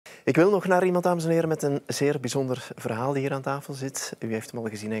Ik wil nog naar iemand, dames en heren, met een zeer bijzonder verhaal die hier aan tafel zit. U heeft hem al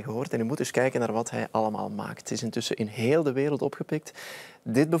gezien en gehoord en u moet dus kijken naar wat hij allemaal maakt. Het is intussen in heel de wereld opgepikt.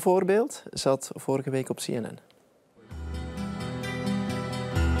 Dit bijvoorbeeld zat vorige week op CNN.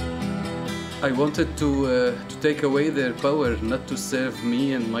 I wanted to take away their power, not to serve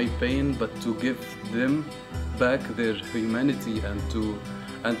me and my pain, but to give them back their humanity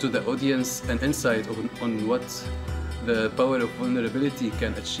and to the audience an insight on what the power of vulnerability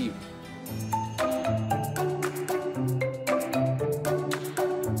can achieve.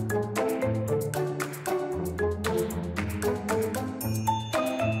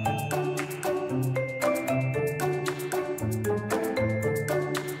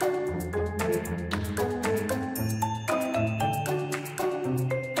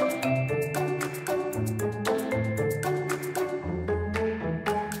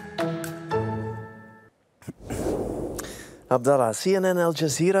 Abdalla, CNN, Al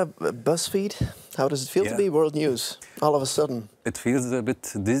Jazeera, BuzzFeed. How does it feel to be world news all of a sudden? It feels a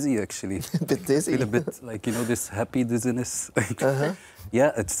bit dizzy, actually. A bit dizzy? I feel a bit like, you know, this happy dizziness.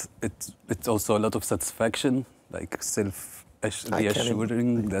 Yeah, it's also a lot of satisfaction, like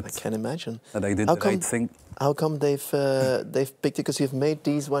self-reassuring that I can imagine. That I did the right thing. How come they've picked it? Because you've made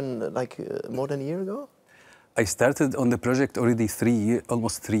these more than a year ago? I started on the project already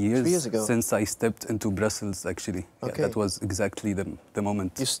almost 3 years, 3 years ago. Since I stepped into Brussels, actually. Okay. Yeah, that was exactly the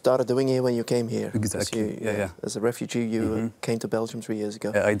moment. You started doing it when you came here? Exactly, yeah. As a refugee, you came to Belgium 3 years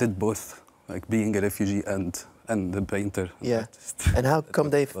ago? Yeah, I did both, like being a refugee and the painter. Yeah. And how come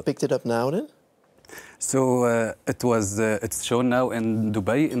they've picked it up now, then? So it's shown now in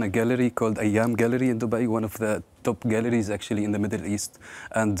Dubai in a gallery called Ayyam Gallery in Dubai, one of the top galleries actually in the Middle East.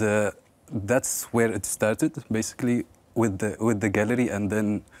 And that's where it started, basically, with the gallery, and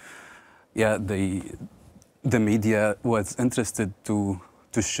then, yeah, the media was interested to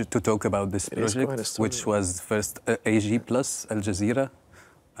talk about this project, which was first AG plus Al Jazeera,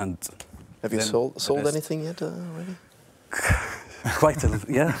 and have you sold anything yet already? Quite a lot,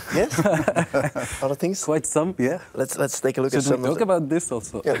 yeah. Yes? Other things? Quite some, yeah. Let's take a look at some. Should we talk about this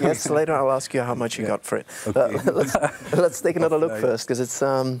also? Yeah, yes, later I'll ask you how much you got for it. Okay. Let's take another look first, because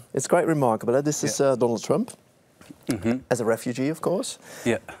it's quite remarkable. This is Donald Trump, as a refugee, of course.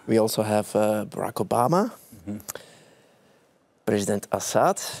 Yeah. We also have Barack Obama, President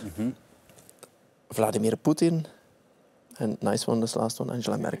Assad, Vladimir Putin, and nice one, this last one,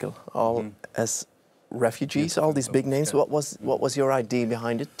 Angela Merkel, all as refugees, all these big names. What was your idea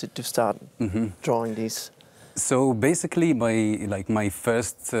behind it to start drawing these? So basically, my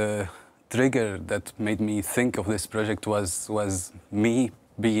first trigger that made me think of this project was me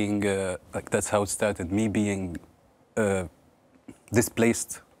being that's how it started. Me being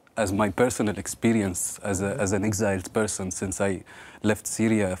displaced as my personal experience as an exiled person since I left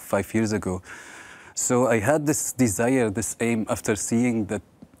Syria 5 years ago. So I had this desire, this aim, after seeing that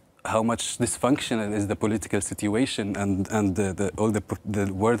how much dysfunctional is the political situation and all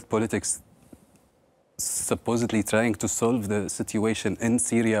the world politics supposedly trying to solve the situation in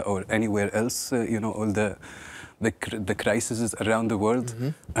Syria or anywhere else, you know, all the crises around the world.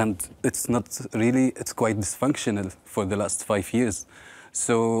 And it's not really, it's quite dysfunctional for the last 5 years.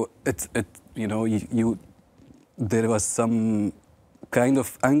 So you know, there was some kind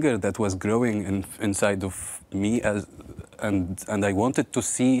of anger that was growing inside of me, and I wanted to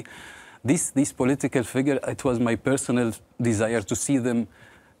see these political figures. It was my personal desire to see them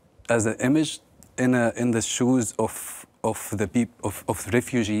as an image in the shoes of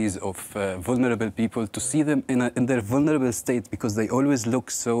refugees, of vulnerable people, to see them in their vulnerable state, because they always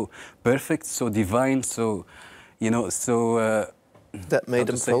look so perfect, so divine, so, you know, so. That made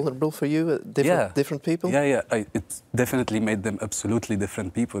them vulnerable for you, different people? Yeah. It definitely made them absolutely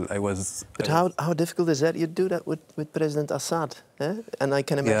different people. But how difficult is that? You do that with President Assad, eh? And I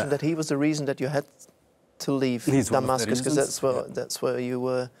can imagine that he was the reason that you had to leave Damascus, because that's where you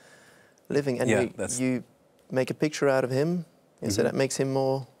were living. And you make a picture out of him, and so that makes him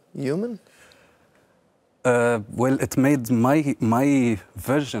more human? Well, it made my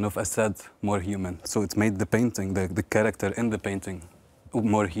version of Assad more human. So it made the painting, the character in the painting,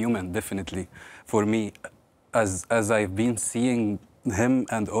 more human, definitely. For me, as I've been seeing him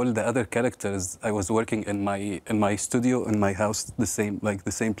and all the other characters, I was working in my studio, in my house, the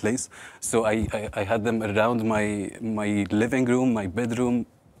same place. So I had them around my living room, my bedroom.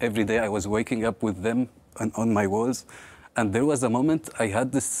 Every day I was waking up with them on my walls. And there was a moment I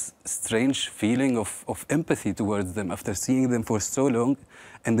had this strange feeling of empathy towards them after seeing them for so long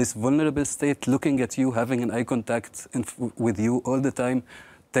in this vulnerable state, looking at you, having an eye contact with you all the time,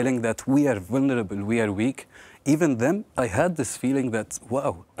 telling that we are vulnerable, we are weak, even then I had this feeling that,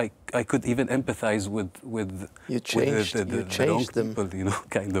 wow, I could even empathize with the wrong people, you know,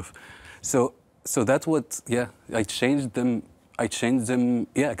 kind of. So that's what, yeah, I changed them,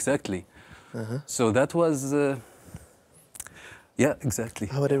 yeah, exactly. So that was, yeah, exactly.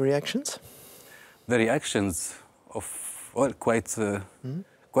 How were the reactions? The reactions of, well,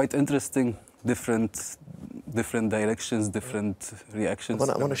 quite interesting, different directions, different reactions.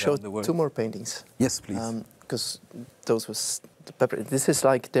 I want to show 2 more paintings. Yes, please. Because those was the pepper. This is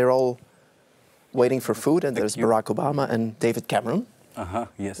like they're all waiting for food, and there's Barack Obama and David Cameron.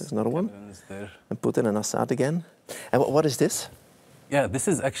 Yes. There's another one. Is there. And Putin and Assad again. And what is this? Yeah, this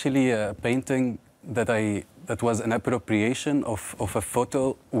is actually a painting that was an appropriation of a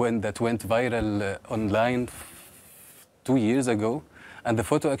photo that went viral online 2 years ago, and the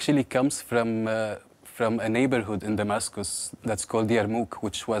photo actually comes from a neighborhood in Damascus that's called Yarmouk,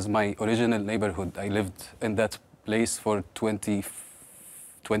 which was my original neighborhood. I lived in that place for 20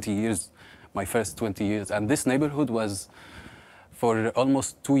 years, my first 20 years, and this neighborhood was, for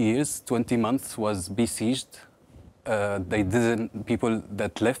almost 2 years, 20 months, was besieged. People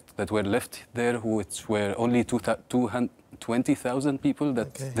that were left there, which were only 20,000 people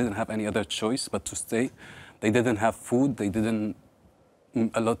that didn't have any other choice but to stay. They didn't have food, they didn't,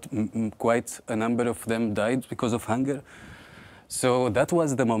 quite a number of them died because of hunger. So that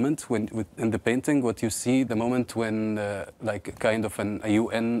was the moment when, in the painting, what you see, the moment when like kind of a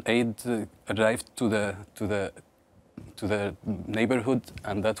UN aid arrived to the neighborhood,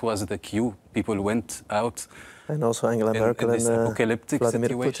 and that was the cue. People went out. And also Angela Merkel in this apocalyptic Vladimir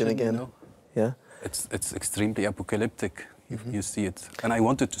situation, Putin again. You know? Yeah, it's extremely apocalyptic. You see it, and I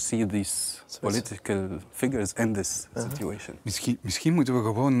wanted to see these political figures in this situation. Misschien moeten we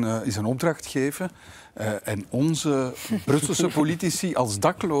gewoon eens een opdracht geven en onze Brusselse politici als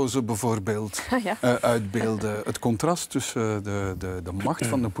daklozen bijvoorbeeld uitbeelden. Het contrast tussen de macht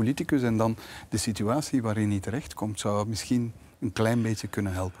van de politicus en dan de situatie waarin hij terechtkomt zou misschien een klein beetje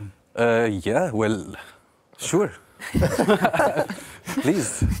kunnen helpen. Yeah, well, sure.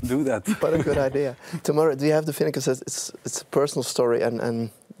 Please do that. What a good idea. Tomorrow, do you have the feeling, because it's a personal story, and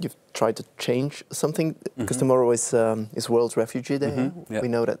you've tried to change something, because tomorrow is World Refugee Day. Yeah. We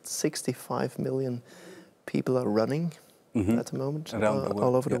know that 65 million people are running at the moment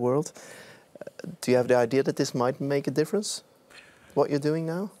all over the world. Do you have the idea that this might make a difference, what you're doing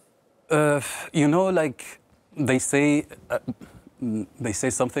now? You know, like they say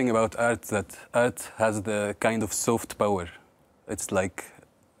something about art, that art has the kind of soft power. It's like,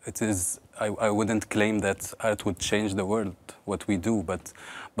 it is, I wouldn't claim that art would change the world, what we do, but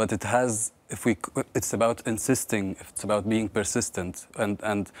it has, it's about insisting, it's about being persistent,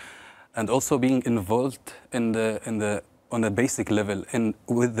 and also being involved on a basic level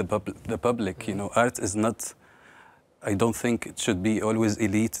with the public. You know, art is not, I don't think it should be always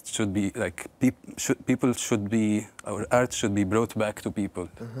elite. It should be like people should be, our art should be brought back to people.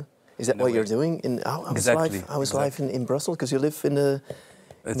 Is that what you're doing? How's life in Brussels? Because you live in the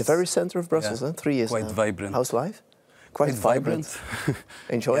very center of Brussels, 3 years quite now. Vibrant. How's life? Quite vibrant.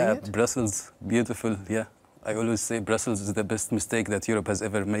 Enjoying it? Brussels, beautiful. Yeah, I always say Brussels is the best mistake that Europe has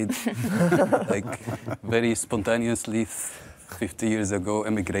ever made. Like very spontaneously, 50 years ago,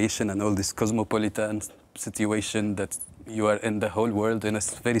 immigration and all this cosmopolitan situation that you are in the whole world in a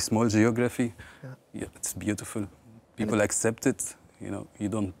very small geography. Yeah, it's beautiful. People accept it. You know, you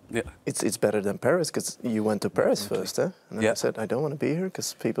don't. Yeah. It's better than Paris, because you went to Paris first, and then you said, I don't want to be here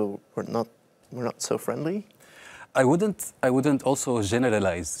because people were not so friendly. I wouldn't also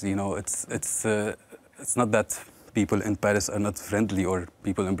generalize. You know, it's not that people in Paris are not friendly or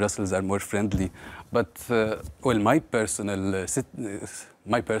people in Brussels are more friendly, but well, my personal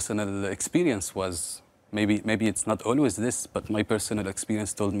experience was maybe it's not always this, but my personal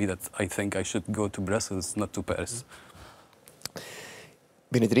experience told me that I think I should go to Brussels, not to Paris.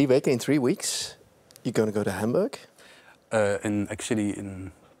 Binnen 3 weken, in 3 weeks, you're going to go to Hamburg? In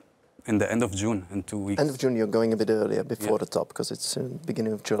the end of June, in 2 weeks. End of June, you're going a bit earlier, before the top, because it's in the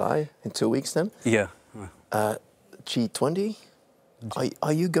beginning of July, in 2 weeks then? Yeah. G20,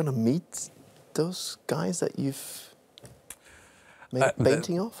 are you going to meet those guys that you've made a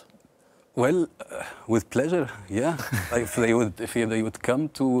painting of? Well, with pleasure, yeah. If they would come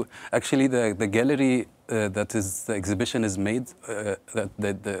to, actually the gallery that is the exhibition is made,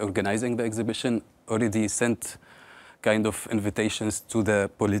 that organizing the exhibition already sent kind of invitations to the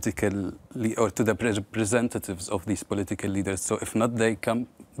political or to the representatives of these political leaders. So if not they come,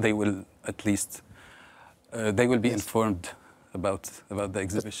 they will at least they will be informed about the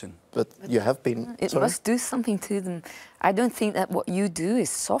exhibition. But you have been... It must do something to them. I don't think that what you do is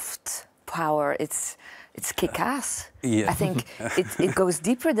soft power. It's kick-ass. Yeah. I think it goes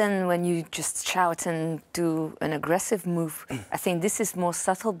deeper than when you just shout and do an aggressive move. I think this is more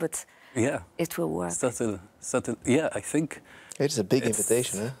subtle, but it will work. Subtle. Yeah, I think... It's a big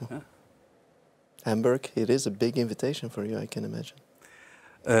invitation, huh? Yeah. Hamburg, it is a big invitation for you, I can imagine.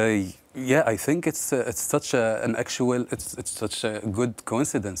 Yeah, I think it's such it's such a good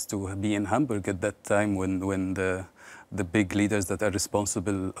coincidence to be in Hamburg at that time when the big leaders that are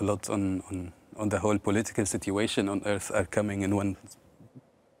responsible a lot on the whole political situation on Earth are coming in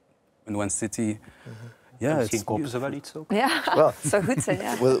one city. Mm-hmm. Yeah, misschien kopen ze wel iets ook. Ja, well, zo goed zijn,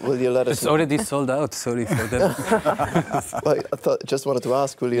 ja. Will you let us... It's already sold out, sorry for that. Well, just wanted to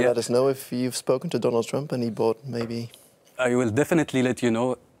ask, will you let us know if you've spoken to Donald Trump and he bought maybe... I will definitely let you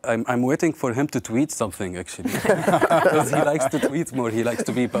know. I'm waiting for him to tweet something, actually. Because he likes to tweet more, he likes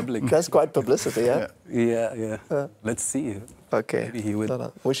to be public. That's quite publicity, yeah? Yeah. Let's see. Okay. Maybe he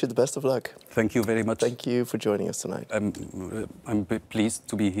will. Wish you the best of luck. Thank you very much. Thank you for joining us tonight. I'm pleased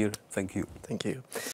to be here. Thank you. Thank you.